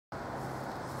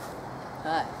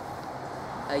Hi.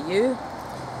 Are you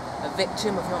a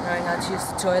victim of not knowing how to use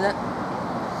the toilet?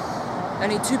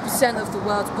 Only 2% of the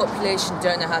world's population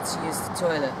don't know how to use the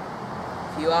toilet.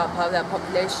 If you are part of that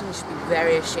population, you should be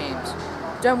very ashamed.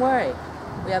 Don't worry,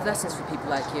 we have lessons for people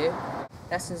like you.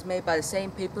 Lessons made by the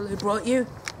same people who brought you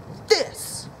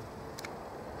this!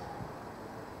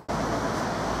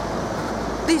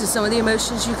 These are some of the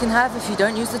emotions you can have if you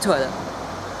don't use the toilet.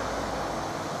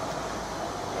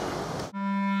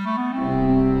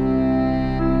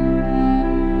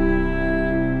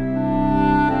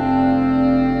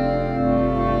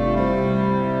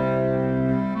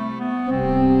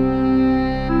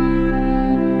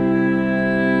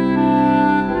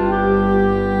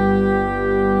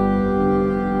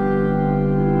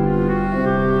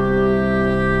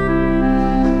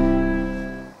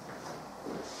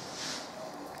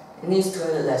 In these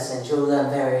toilet lessons, you'll learn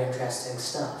very interesting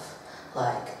stuff,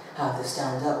 like how to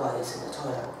stand up while using the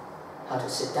toilet, how to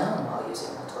sit down while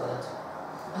using the toilet,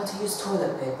 how to use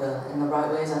toilet paper in the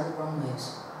right ways and the wrong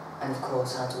ways, and of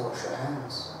course how to wash your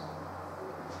hands.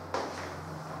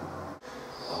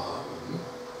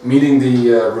 Meeting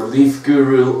the relief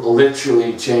guru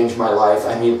literally changed my life.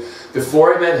 I mean,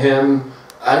 before I met him,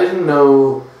 I didn't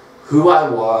know who I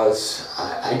was.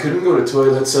 I couldn't go to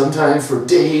toilets sometimes for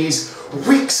days,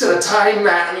 weeks at a time,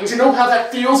 man. I mean, do you know how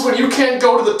that feels when you can't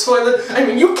go to the toilet? I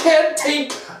mean, you can't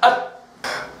take a...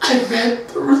 I met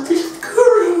the relief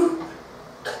guru.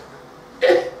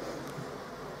 And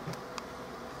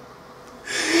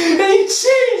he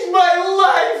changed my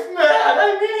life, man.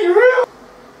 I mean, he really...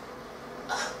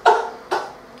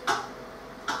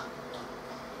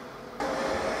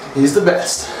 He's the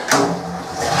best.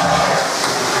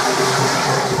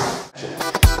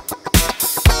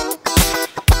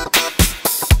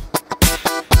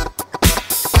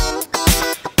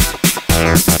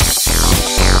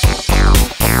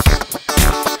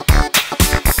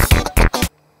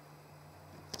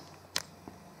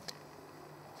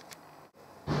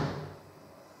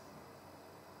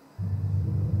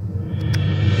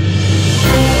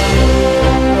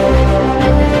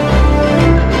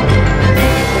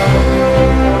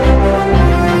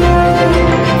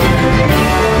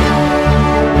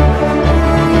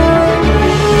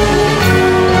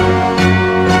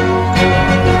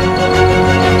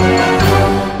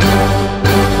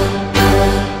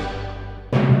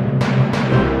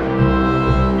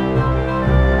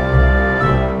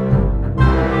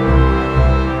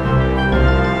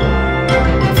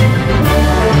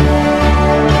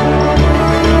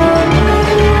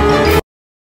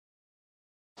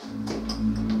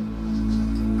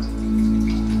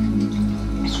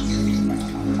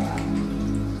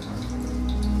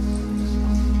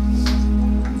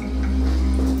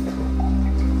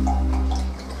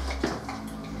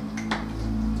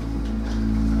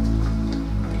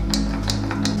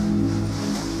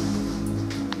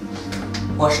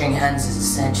 Washing hands is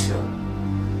essential.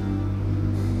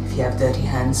 If you have dirty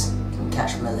hands, you can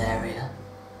catch malaria.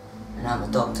 And I'm a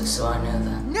doctor, so I know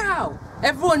that. Now!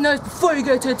 Everyone knows before you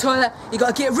go to the toilet, you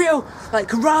gotta get real,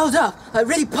 like, riled up, like,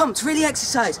 really pumped, really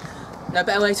exercise. No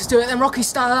better way to do it than Rocky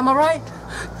style, am I right?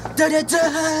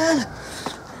 Da-da-da!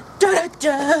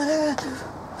 Da-da-da!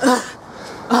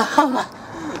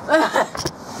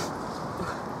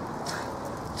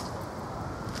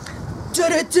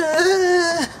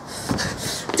 Da-da-da!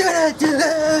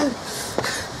 Da-da-da!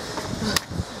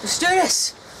 Let's do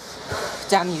this!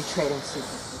 Damn you, trading secret.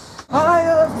 Eye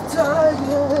of the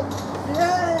tiger!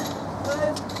 Yeah!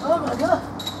 Oh my god!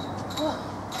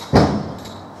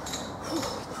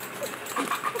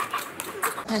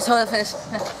 Let's hold it finish.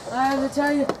 Eye of the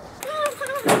tiger!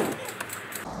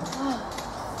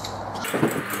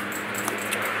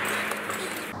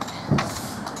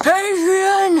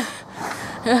 Adrian!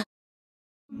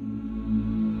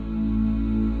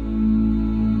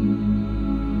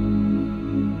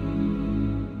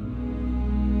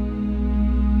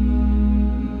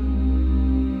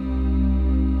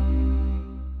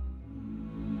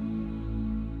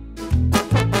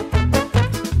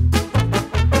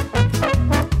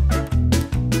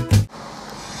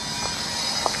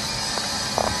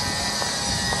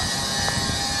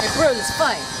 Hey bro, it's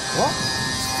fine. What?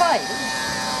 It's fine.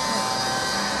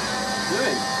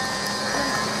 Doing?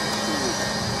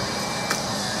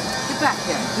 Get back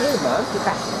here. Hey man. Get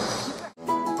back here.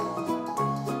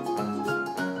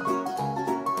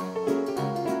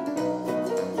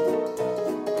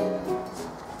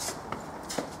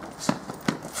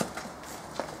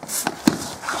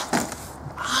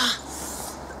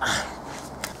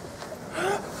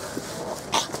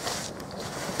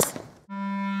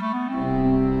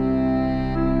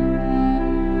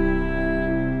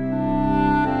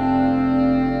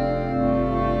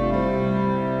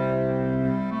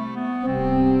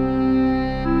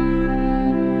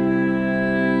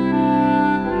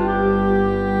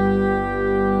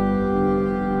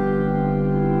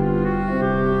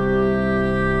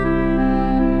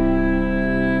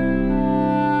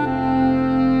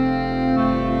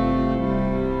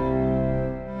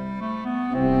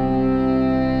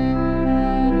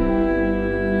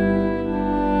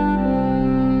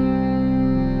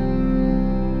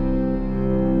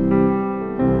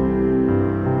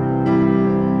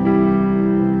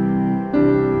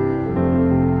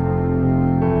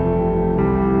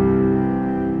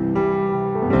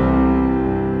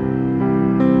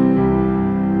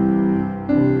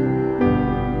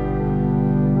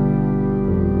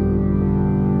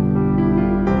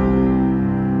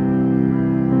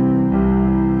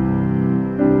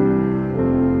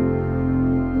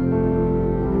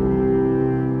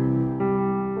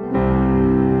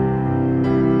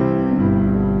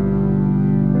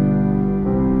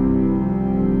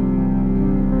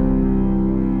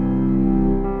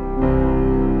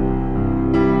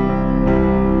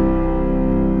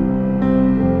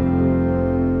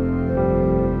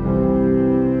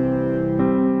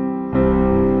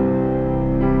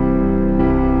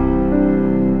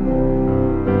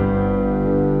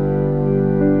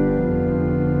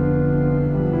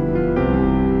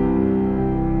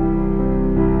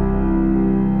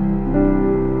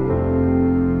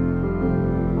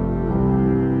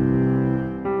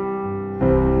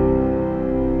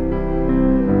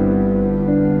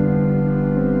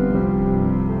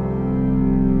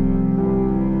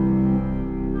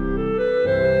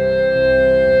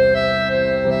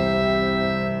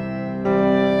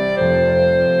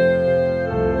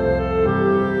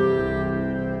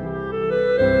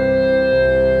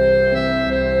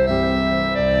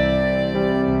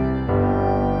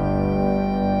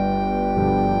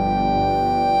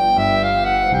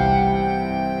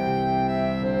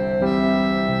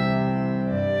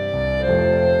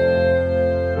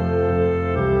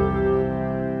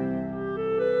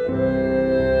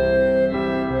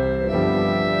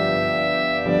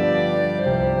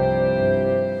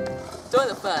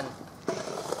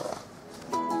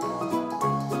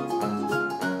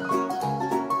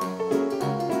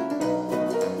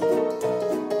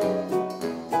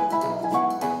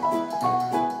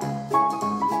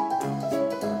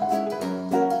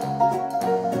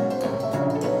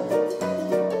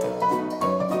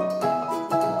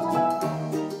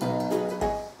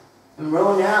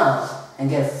 and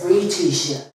get a free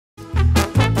t-shirt.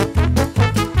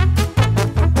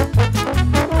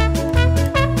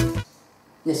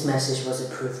 This message was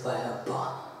approved by her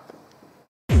boss.